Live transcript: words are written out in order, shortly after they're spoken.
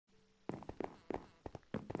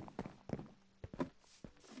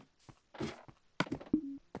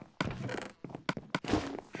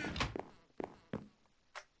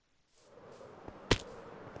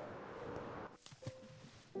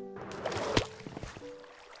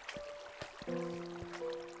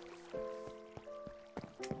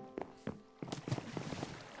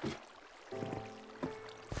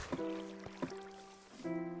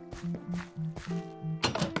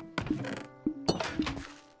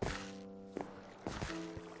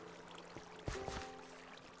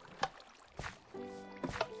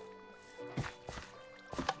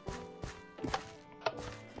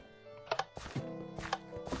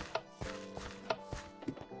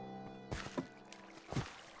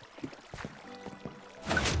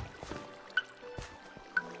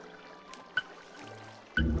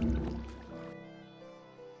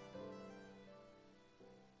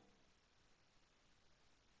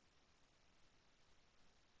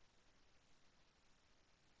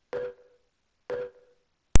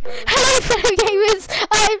because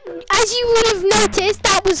as you would have noticed,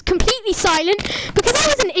 that was completely silent because I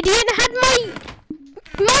was an idiot and had my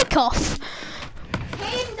mic off.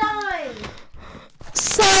 Game time.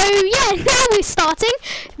 So yeah, now we're starting.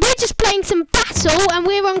 We're just playing some battle and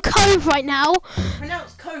we're on Cove right now.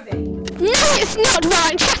 Pronounced Cove. No, it's not,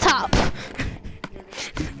 Ryan. Shut up.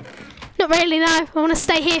 Not really, no. I want to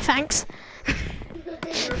stay here, thanks.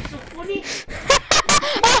 You're so funny.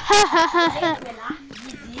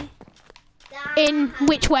 In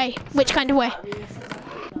which way? Which kind of way?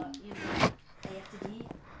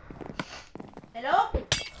 Hello?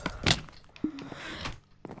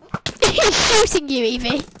 He's shooting you,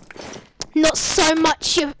 Evie. Not so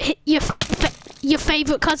much your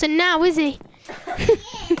favourite cousin now, is he?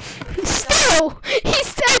 Still, he's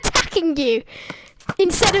still attacking you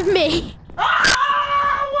instead of me.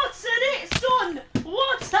 Ah! What's in it, son?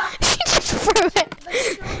 What's that? He just threw it.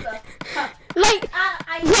 Like,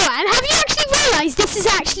 Ryan, have you actually realised this is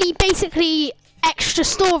actually basically extra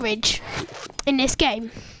storage in this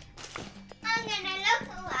game? I'm gonna look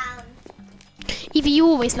around. Evie, you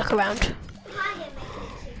always look around.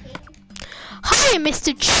 Hiya,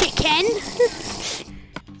 Mr. Chicken. Hiya, Mr. Chicken.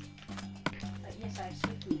 Yes, I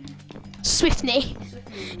Swiftney.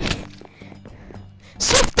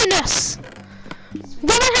 Swiftiness.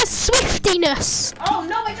 Rowan has swiftiness. Oh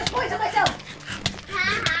no, I just pointed myself.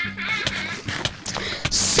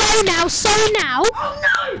 So now. Oh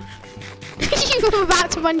no! You were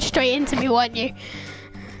about to run straight into me, weren't you?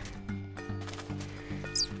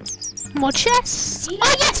 More chests.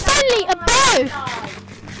 Oh yes, finally a bow.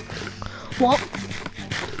 What?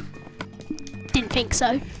 Didn't think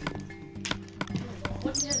so.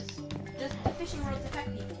 What does the fishing rods affect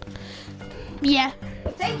people? Yeah.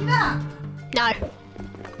 Take that! No.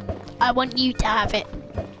 I want you to have it.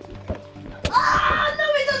 Ah, no,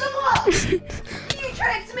 it doesn't work! You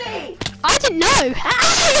tricked me! I didn't know.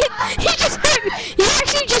 He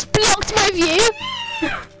actually just blocked my view.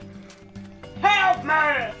 Help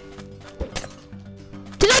me!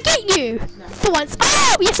 Did I get you? No. For once.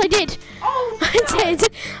 Oh, yes, I did. Oh, no. I did.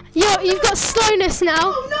 You've got slowness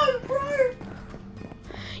now. Oh no, bro!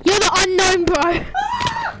 You're the unknown, bro.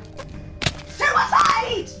 Ah!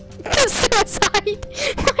 Suicide! Suicide.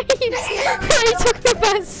 Why are you talking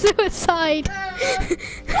about suicide?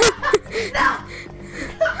 No!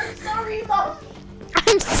 I'm sorry, Mom!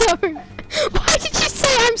 I'm sorry. Why did you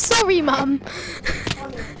say I'm sorry, Mum?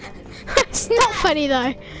 It's not funny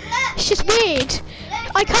though. It's just weird.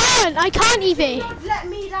 I can't, Evie. Let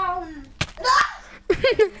me down!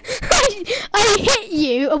 I hit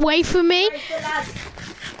you away from me. Where's the lad?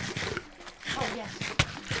 Oh, yes.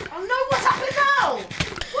 Oh no, what's happened now?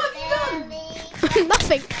 What have you done?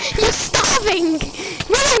 Nothing. You're starving.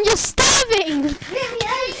 Rowan, you're starving. Let me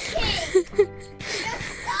out!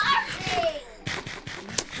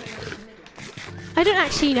 I don't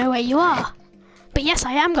actually know where you are. But yes,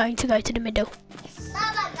 I am going to go to the middle.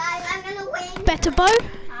 Mama, guys, I'm gonna win. Better bow?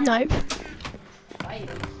 Nope.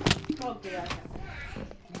 Oh dear.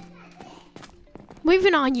 Where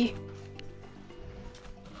even are you?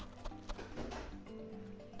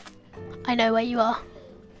 I know where you are.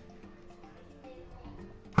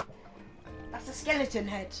 That's a skeleton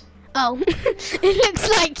head. Oh, it looks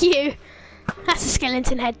like you. That's a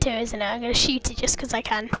skeleton head too, isn't it? I'm going to shoot it just because I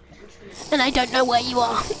can. And I don't know where you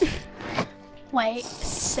are. Wait a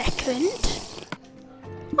second.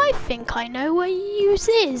 I think I know where yours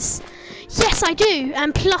is. Yes, I do.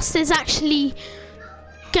 And plus there's actually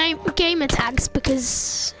gamer tags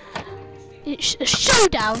because it's a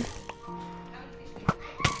showdown.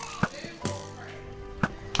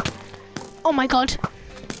 Oh my god.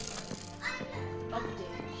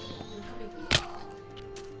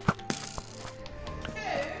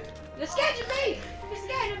 You're scared of me! You're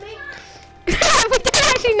scared of me! We don't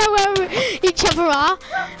actually know where each other are.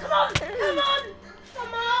 Come on! Come on!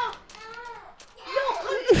 Come on!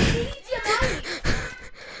 You're easier, mate!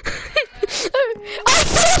 I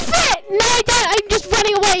forfeit! No, I don't. I'm just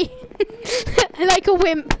running away like a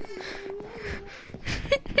wimp.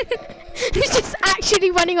 He's just actually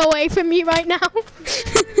running away from me right now.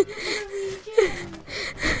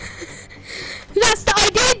 That's the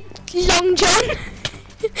idea, Long John.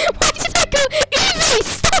 Why did I go? Evie,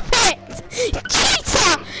 stop it!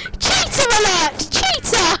 Cheater! Cheater alert!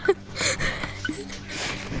 Cheater!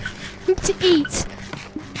 To eat.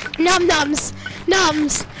 Num nums.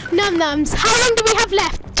 Nums. Num nums. How long do we have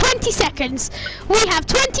left? 20 seconds. We have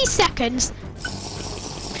 20 seconds.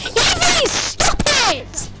 Evie, stop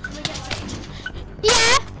it!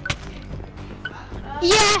 Yeah?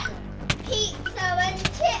 Yeah. Pizza and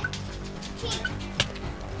chips.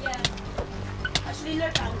 Yeah. Actually,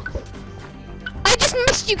 look out. I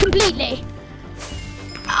you completely.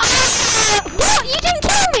 What? You didn't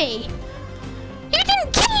kill me! You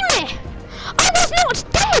didn't kill me! I was not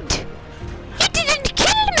dead! You didn't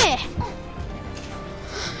kill me!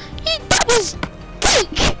 That was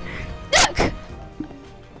fake! Look!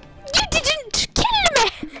 You didn't kill me!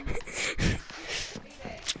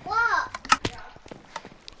 What?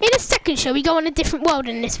 In a second, shall we go on a different world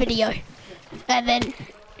in this video? And then,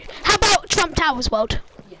 how about Trump Towers world?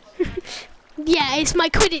 Yeah, it's my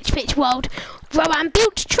Quidditch pitch world. Rowan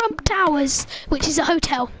built Trump Towers, which is a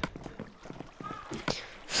hotel.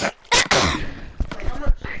 How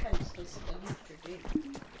much defense does the looter do?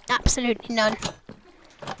 Absolutely none.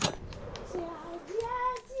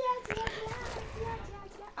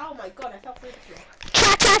 Oh my god, I fell through the tree.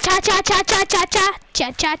 Cha cha cha cha cha cha cha cha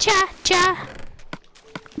cha cha cha cha.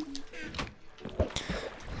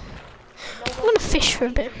 I'm gonna fish for a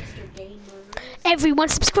bit. Everyone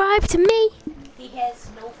subscribe to me. He has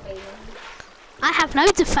no fans. I have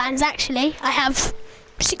loads of fans actually. I have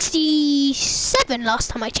 67 last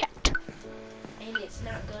time I checked. And it's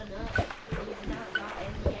not gonna. You've not got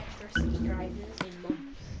any extra subscribers in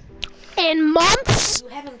months. In months? You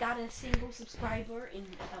haven't got a single subscriber in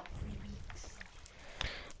about 3 weeks.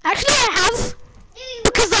 Actually I have.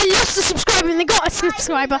 Because I lost a subscriber and they got a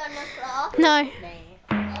subscriber. No. Nah.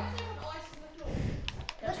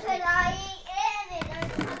 Because I eat it and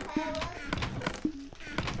it doesn't have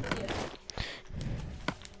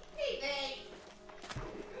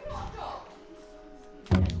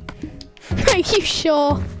Are you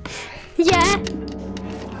sure? Yeah.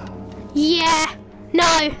 Yeah.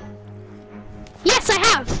 No. Yes, I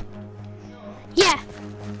have. Yeah.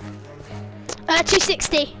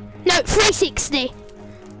 260. No, 360.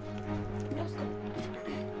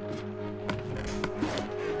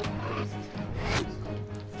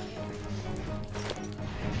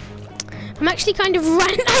 I'm actually kind of ran.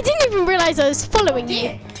 I didn't even realise I was following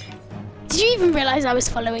you. Did you even realise I was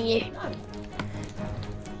following you? No.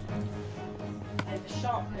 And the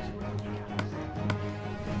sharpness wouldn't pick up.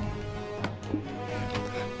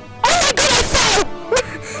 Oh my god, I fell!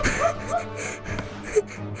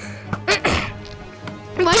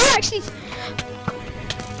 Why are you actually...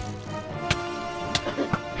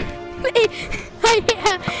 I hit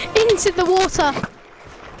her into the water.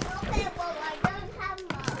 Okay, well, I don't have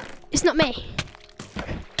one. It's not me. I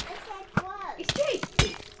said what? It's Jake!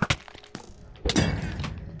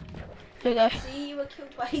 Here we go. See, you were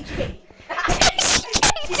killed by Jake.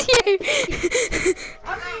 you.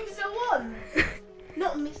 I'm the one!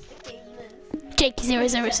 Not Mr. Gamers.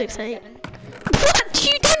 Jakey0068. What?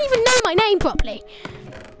 You don't even know my name properly.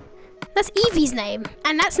 That's Evie's name,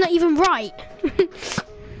 and that's not even right. What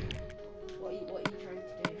are you trying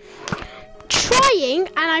to do? Trying,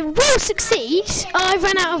 and I will succeed. Oh, I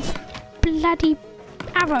ran out of bloody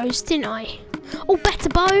arrows, didn't I? Oh, better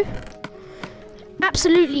bow.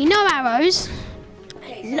 Absolutely no arrows.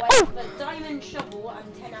 Okay, No. so I have a diamond shovel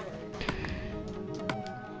and 10 arrows.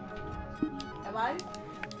 Hello?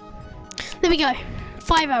 There we go.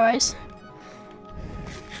 5 arrows.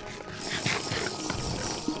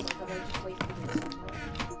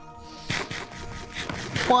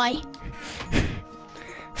 Why? I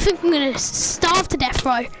think I'm gonna starve to death,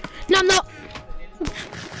 bro. No, I'm not.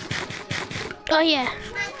 Oh yeah.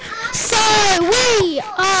 So we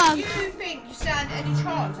are. If you think you stand any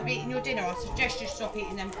chance of eating your dinner, I suggest you stop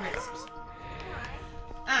eating them crisps.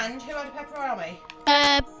 And who had a pepperoni?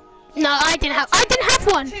 No, I didn't have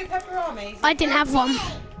one. 2 pepperonis. I didn't have one.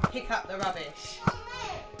 Pick up the rubbish.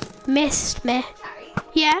 Missed me.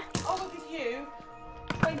 Yeah. I'll give you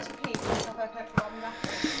 20p to pick up a pepperoni wrapper.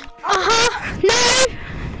 No,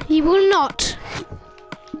 you will not.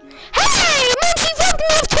 Hey, Monty robbed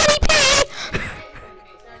me of 20p.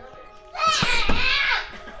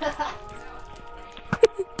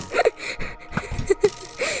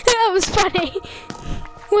 That was funny,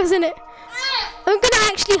 wasn't it? I'm gonna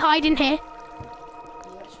actually hide in here.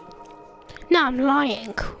 No, I'm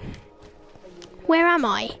lying. Where am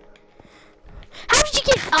I? How did you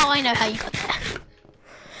get? Oh, I know how you got there.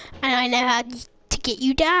 And I know how to get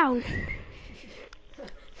you down.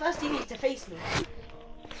 First, you need to face me.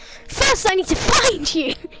 First, I need to find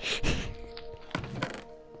you.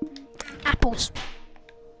 Apples.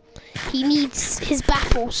 He needs his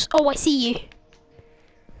baffles. Oh, I see you.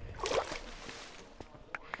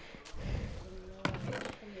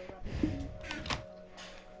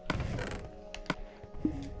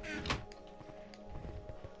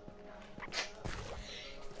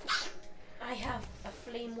 I have a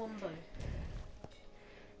flame wombo.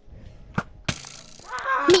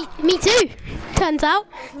 Me too. Turns out.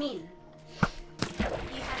 That's mean.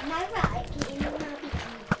 Am I right? Can you not be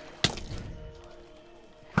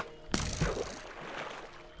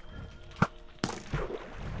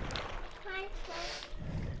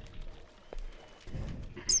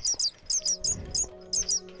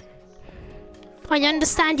I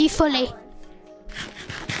understand you fully.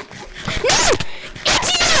 No!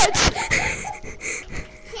 Idiot!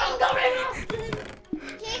 I'm going.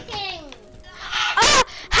 Kicking.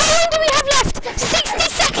 How long do we have left? 60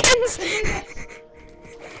 seconds!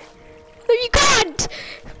 No, you can't!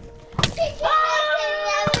 Kicking.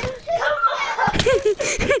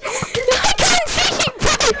 I can't see you,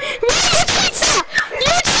 bro! You're a cheater!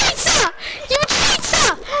 You're a cheater! You're a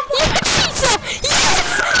cheater! You're a cheater! Yes!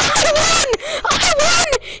 I won! I won!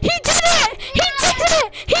 He did it! He did it!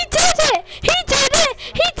 He did it! He did it!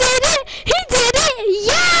 He did it! He did it!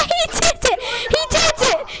 Yeah! He did it! He did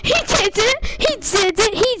it! He did it! He did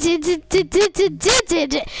it! He did it!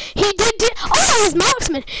 Did it! He did it! Oh, that was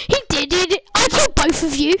marksman! He did it! I killed both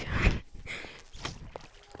of you!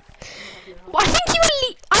 I think you were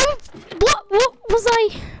what was I?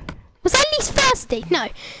 Was I least thirsty? No.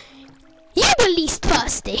 You were least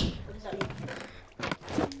thirsty.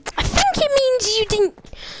 I think it means you didn't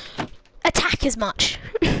attack as much.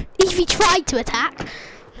 Evie tried to attack.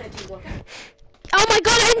 Oh my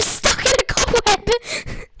god, I'm stuck in a cobweb.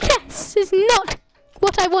 Yes, it's not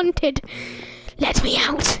what I wanted. Let me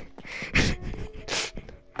out.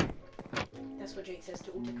 That's what Jake says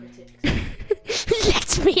to autocritics.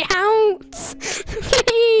 Let me out,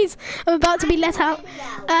 please. I'm about to be let out.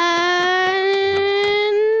 And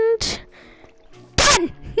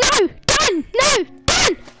done. No, done. No,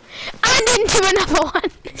 done. And into another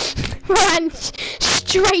one. Ran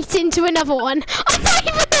straight into another one. I'm not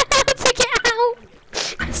even allowed to get out.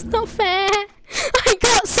 That's not fair. I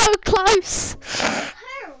got so close.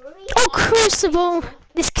 Oh, Crucible.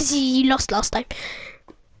 This because you lost last time.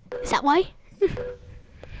 Is that why?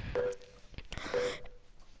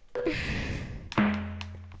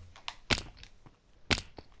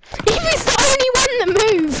 Evie's the only one that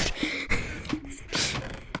moved.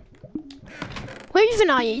 Where even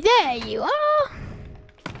are you? There you are.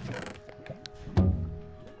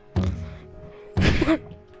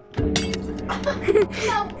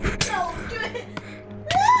 No, do it.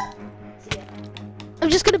 I'm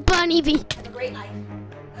just gonna burn Evie. Have a great life.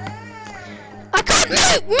 I can't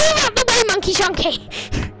move! Move out the way, Monkey Chunky!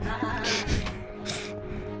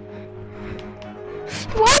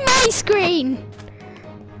 Why my screen?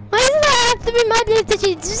 Why does that have to be my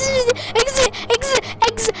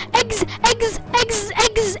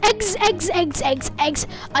eggs?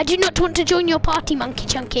 I do not want to join your party, Monkey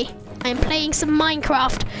Chunky. I am playing some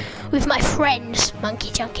Minecraft with my friends,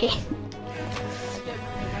 Monkey Chunky.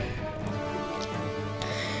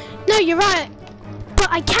 No, you're right. But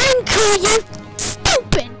I can call you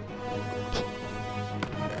stupid.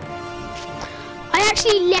 I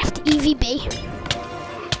actually left Evie be.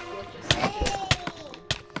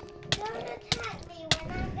 Don't attack me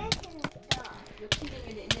when I'm getting stuff. You're killing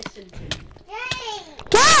an innocent. Yay!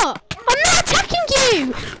 What? I'm not attacking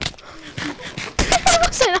you. I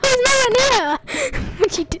wasn't. I was nowhere near her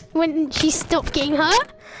when she stopped getting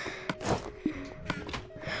hurt.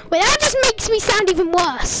 Well, that just makes me sound even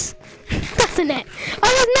worse, doesn't it? I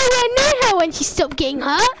was nowhere near her when she stopped getting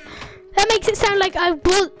hurt. That makes it sound like I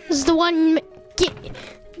was the one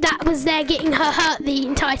that was there getting her hurt the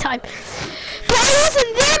entire time. But I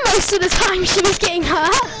wasn't there most of the time she was getting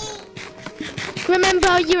hurt.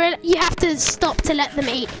 Remember, you have to stop to let them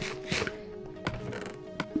eat.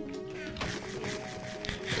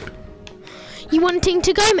 You wanting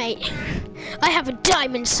to go, mate? I have a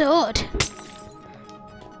diamond sword.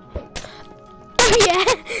 Oh yeah.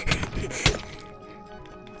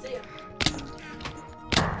 See ya.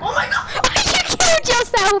 Oh my god! You killed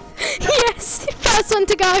yourself. Yes, first one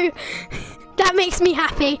to go. That makes me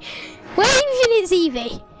happy. Where even is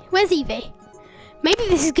Evie? Where's Evie? Maybe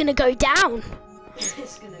this is gonna go down.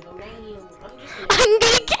 It's gonna go down. I'm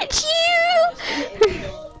gonna get you.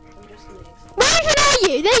 Where even are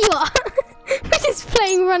you? There you are. We're just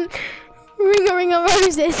playing Ring a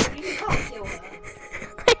Roses. You can't kill her.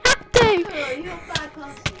 I have to. Oh, you're a bad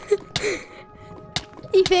person.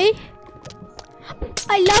 Evie,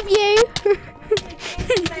 I love you.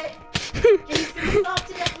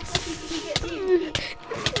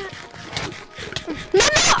 No,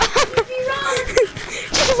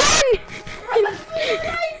 just run.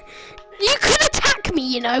 You could attack me,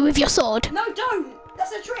 you know, with your sword. No, don't.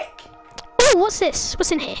 That's a trick. Oh, what's this?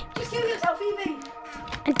 What's in here? Just kill yourself, Evie.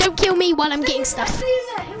 And don't kill me while I'm getting stuff. Stay in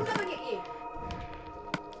there. He'll never get you.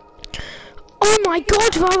 Oh my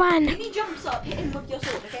god, Rowan. If he jumps up, hit him with your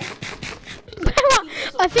sword, okay?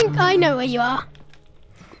 I think I know where you are.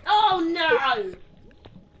 Oh no!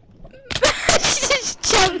 She just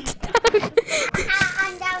jumped down.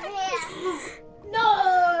 I'm down here.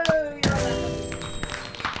 No!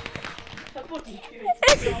 Her body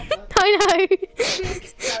I know.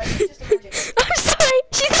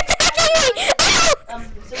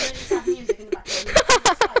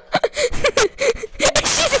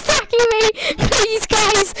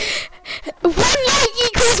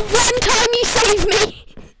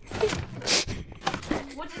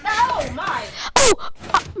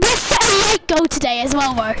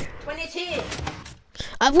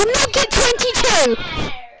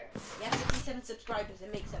 27 subscribers.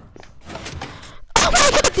 It makes sense. Oh my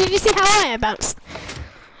god, did you see how I bounced?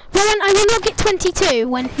 Rowan, I will not get 22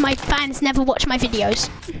 when my fans never watch my videos.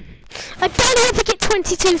 I barely ever get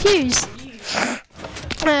 22 views.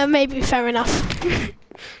 Maybe fair enough.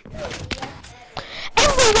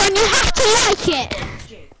 Everyone, you have to like it.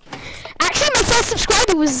 Actually, my first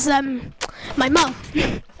subscriber was my mum.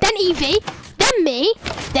 Then Evie. Then me.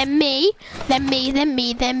 Then me. Then me. Then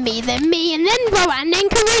me. Then me. Then me. And then Rowan. Then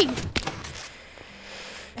Kareem.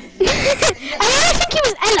 I think it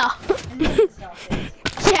was Ella.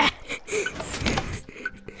 Yeah.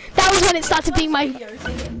 That was when it started being my...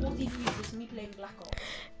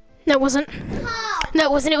 No, it wasn't. No,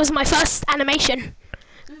 it wasn't. It was my first animation.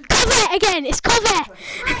 Cover again. It's cover.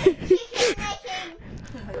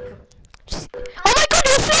 Oh my god,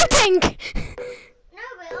 you're floating. No,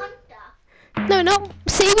 we're on stuff. No, no.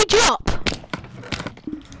 See, we drop.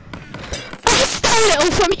 I stole it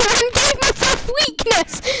all from you and gave myself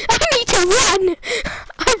weakness. I need to run.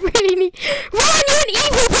 I really need... Run, you're an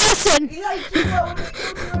evil person.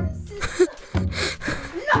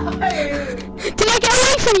 No! Did I get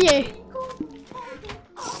away from you?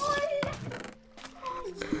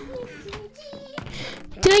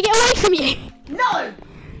 Did I get away from you? No!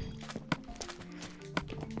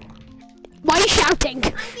 Why are you shouting?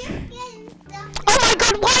 Oh my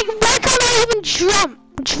god, why can't I even jump?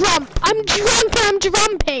 I'm drunk and I'm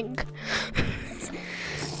drumping.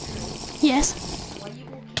 Yes. Why are you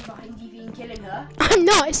walking behind Evie and killing her? I'm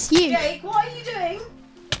not, it's you. Jake, what are you doing?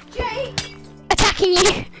 Jake! Attacking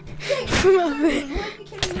you. Jake, what are you doing? Why are you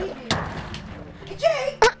killing Evie?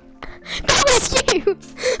 Jake! That was you.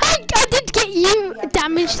 I did get you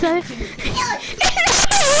damaged though. No,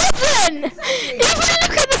 listen. Even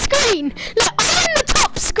look at the screen. Look, I'm on the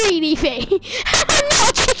top screen, Evie. I'm not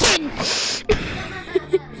a chicken.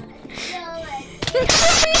 No,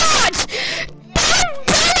 I'm not. Don't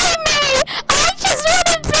bully me. I just want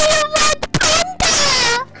to be a red panda.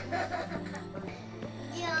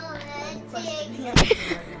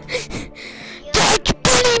 Don't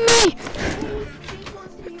bully me.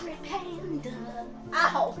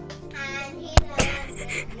 Ow! And he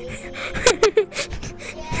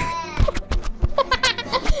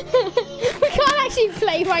We can't actually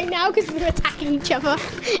play right now because we're attacking each other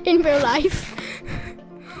in real life.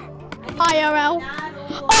 IRL.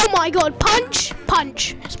 Oh my god, punch,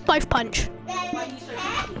 punch. It's both punch.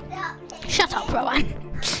 Shut up, Rowan.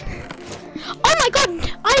 Oh my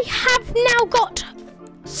god, I have now got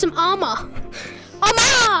some armor.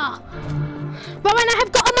 Armor! Rowan, I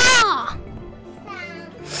have got armor!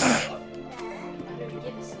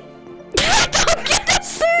 I don't get a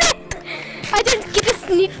snip! I don't get a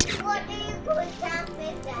snip. What do you call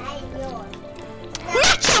something that ain't yours?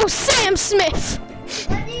 Nacho Sam Smith!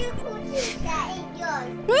 What do you call cheese that ain't yours?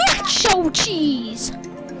 Nacho cheese!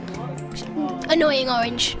 Annoying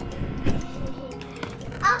orange.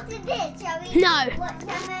 After this, shall we No. watch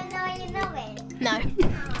some annoying orange? No.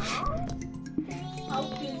 Oh,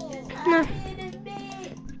 No.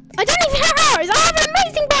 I don't even have arrows! I have an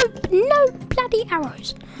amazing bow! No bloody arrows.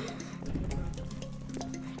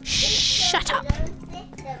 Shut up.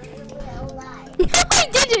 No,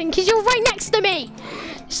 I didn't, because you're right next to me.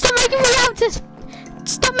 Stop making me out to...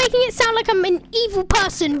 Stop making it sound like I'm an evil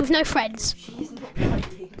person with no friends. She's not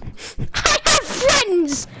fighting. I have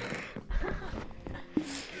friends!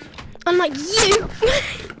 Unlike you.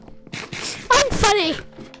 I'm funny.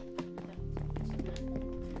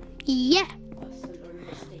 Yeah.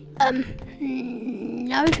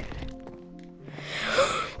 No.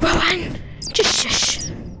 Rowan, just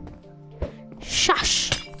shush.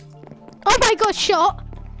 Shush. Oh my god, shot.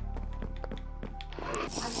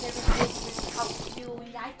 I've never played this how to do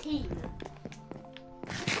lighting.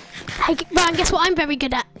 Hey, Rowan, guess what I'm very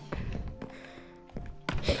good at?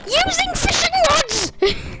 Using fishing rods!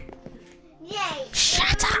 Yay!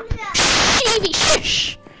 Shut up. Evie,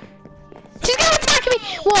 shush. She's gonna attack me.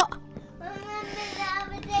 What? Remember the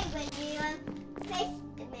other day when you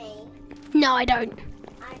fished me? No, I don't.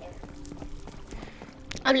 I don't.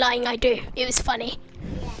 I'm lying, I do. It was funny.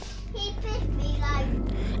 Yeah. He fished me like.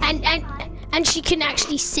 And she can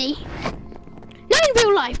actually see. Not in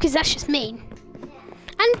real life, because that's just mean.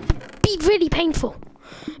 And be really painful.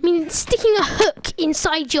 I mean, sticking a hook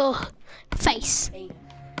inside your face.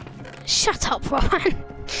 Shut up, Rowan.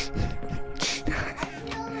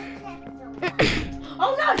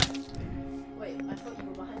 Oh no! Wait, I thought you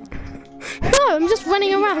were behind. No, I'm just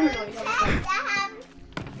running around.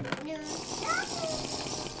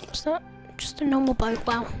 What's that? Just a normal boat.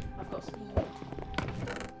 Wow. I've got speed.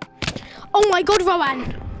 Oh my god,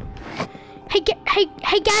 Rowan. Hey Gagan.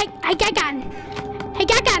 Hey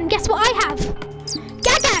Gagan, guess what I have?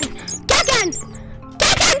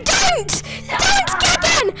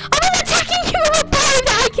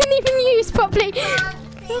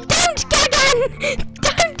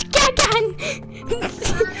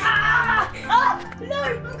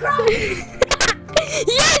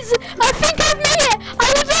 Yes! I think I've made it!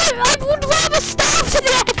 I would rather starve to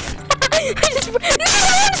death! I want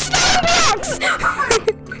to starve to death!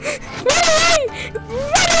 Run away! Run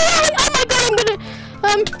away! Oh my god, I'm gonna...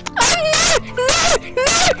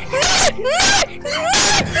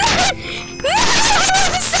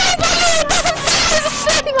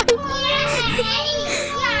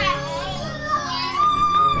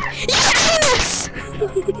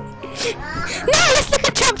 No, let's look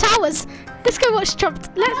at Trump Towers. Let's go watch Trump.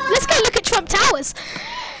 Let's go look at Trump Towers.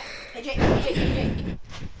 Hey, Jake, Jake.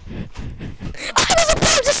 I was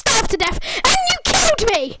about to starve to death, and you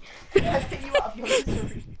killed me. I picked you up your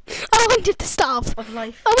misery I wanted to starve. of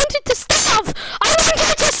life. I wanted to starve. I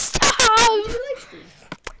wanted to starve.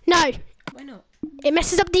 No, Why not? it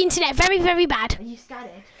messes up the internet very, very bad. Are you scared?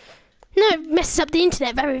 No, it messes up the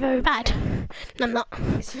internet very, very bad. No, I'm not.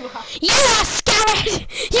 Yes, you are. You are scared!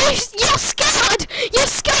 You're scared! You're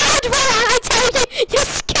scared, Rowan, I tell you! You're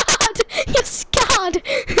scared! You're scared!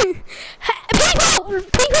 People!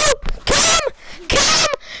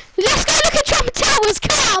 Come! Let's go look at Trump Towers!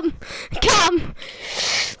 Come!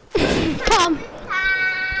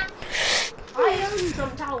 I own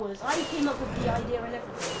Trump Towers. I came up with the idea and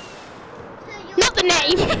everything. Not the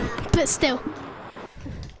name, but still.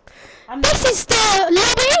 I'm This is the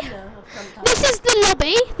lobby! of Trump Towers. This is the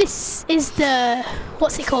lobby. This is the,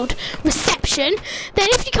 what's it called? Reception. Then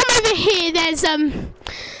if you come over here, there's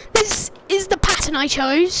this is the pattern I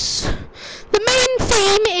chose. The main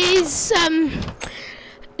theme is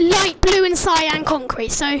light blue and cyan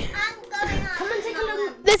concrete. So I'm going Come and take a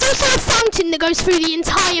look. there's also a fountain that goes through the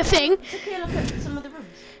entire thing. Take a look at some of the rooms.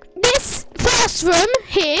 This first room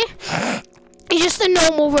here is just a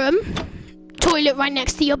normal room. Toilet right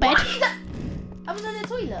next to your bed. I was in the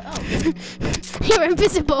toilet. Oh. You're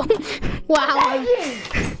invisible. Wow.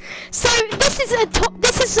 So this is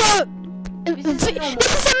a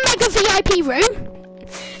mega VIP room,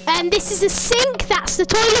 and this is a sink. That's the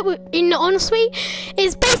toilet in the ensuite.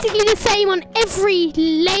 It's basically the same on every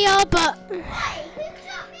layer, but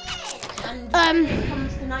And when it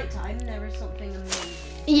comes to night time, there is something amazing.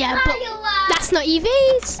 yeah, but that's not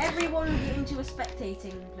Evie's. Everyone will get into a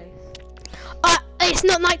spectating place. It's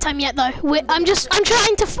not nighttime yet though. I'm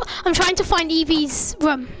trying to find Evie's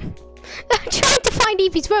room. I'm trying to find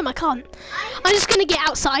Evie's room. I can't. I'm just gonna get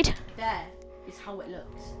outside. There is how it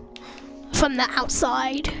looks. From the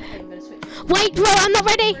outside. Okay, I'm gonna switch. Wait, bro, I'm not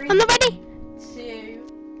ready. I'm not ready.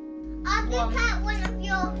 2. I'll look at one of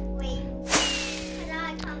your wings. And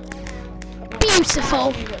I can't go out.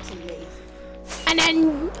 Beautiful. You got TVs. And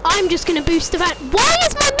then I'm just gonna boost the van. Why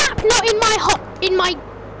is my map not in my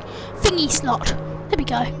thingy slot? There we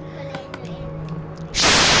go.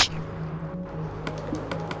 Shh.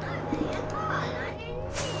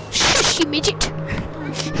 Shush, you midget.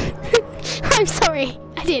 I'm sorry.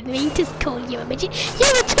 I didn't mean to call you a midget. You're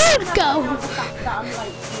a tall girl. The fact that I'm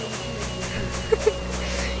like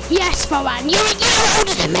Yes, Rowan, you're a year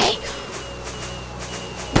older than me.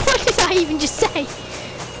 What did I even just say?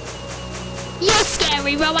 You're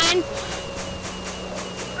scary, Rowan.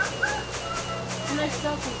 and I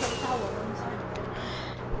still can put a tower on the side.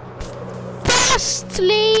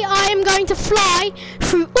 Firstly, I am going to fly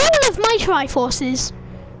through all of my Triforces.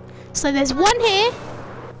 So there's one here.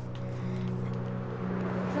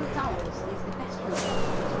 Trump Towers is the best one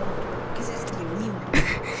because it's the new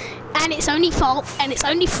one. And it's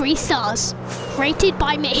only 3 stars. Rated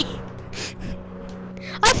by me.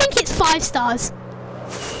 I think it's 5 stars.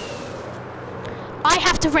 I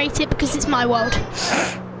have to rate it because it's my world.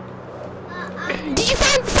 Did you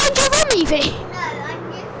find your room, Evie?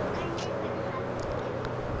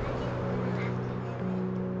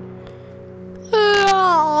 No,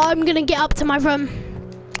 I'm gonna get up to my room.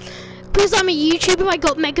 Because I'm a YouTuber, I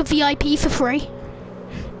got Mega VIP for free.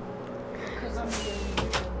 Because I'm the only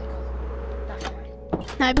YouTuber, that's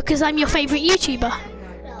right. No, because I'm your favourite YouTuber.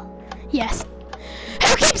 Yes.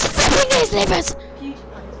 Who keeps flipping these livers?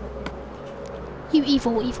 You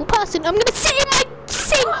evil, evil person. I'm gonna sit in my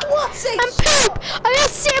sink and poop. I'm gonna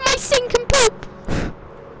sit in my sink and poop.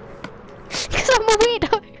 Because I'm a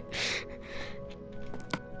weirdo.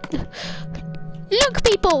 Look,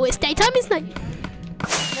 people, it's daytime, isn't it?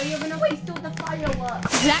 No, you're gonna waste all the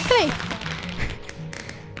fireworks. Exactly.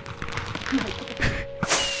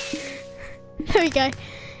 There we go.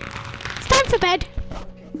 It's time for bed.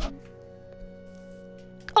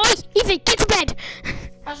 Oi, Evie, get to bed.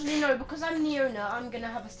 Actually, no, because I'm the owner, I'm gonna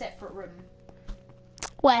have a separate room.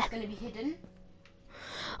 Where? It's gonna be hidden.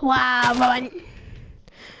 Wow, Rowan.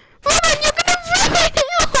 Rowan, you're gonna ruin it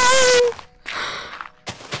all.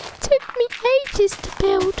 Took me ages to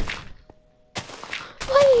build.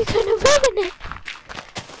 Why are you're gonna ruin it.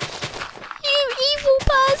 You evil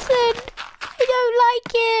person. I don't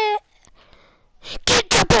like it. Get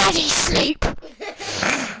to bloody sleep. I'm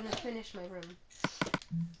gonna finish my room.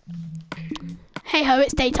 Hey ho,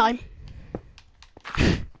 it's daytime.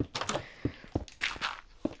 You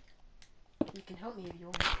can help me if you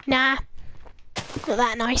want. Nah. Not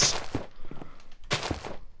that nice.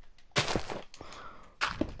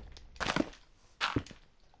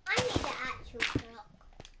 I need an actual clock.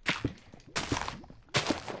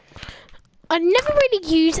 I never really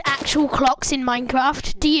use actual clocks in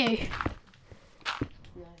Minecraft, do you?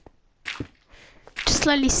 No. Just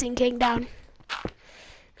slowly sinking down.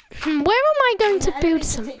 Where am I going to build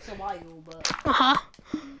some? It takes a while, but Uh-huh.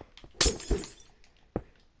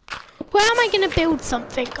 Where am I going to build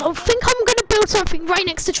something? I think I'm going to build something right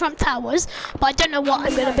next to Trump Towers, but I don't know what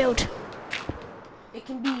I'm going to build. it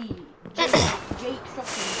can be Jake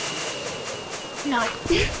Shopping. No.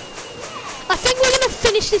 I think we're going to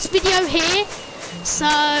finish this video here. So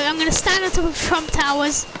I'm going to stand on top of Trump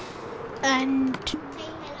Towers and Say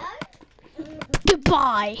hello.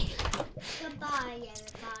 goodbye. Goodbye,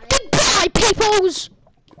 everybody. Goodbye, peoples!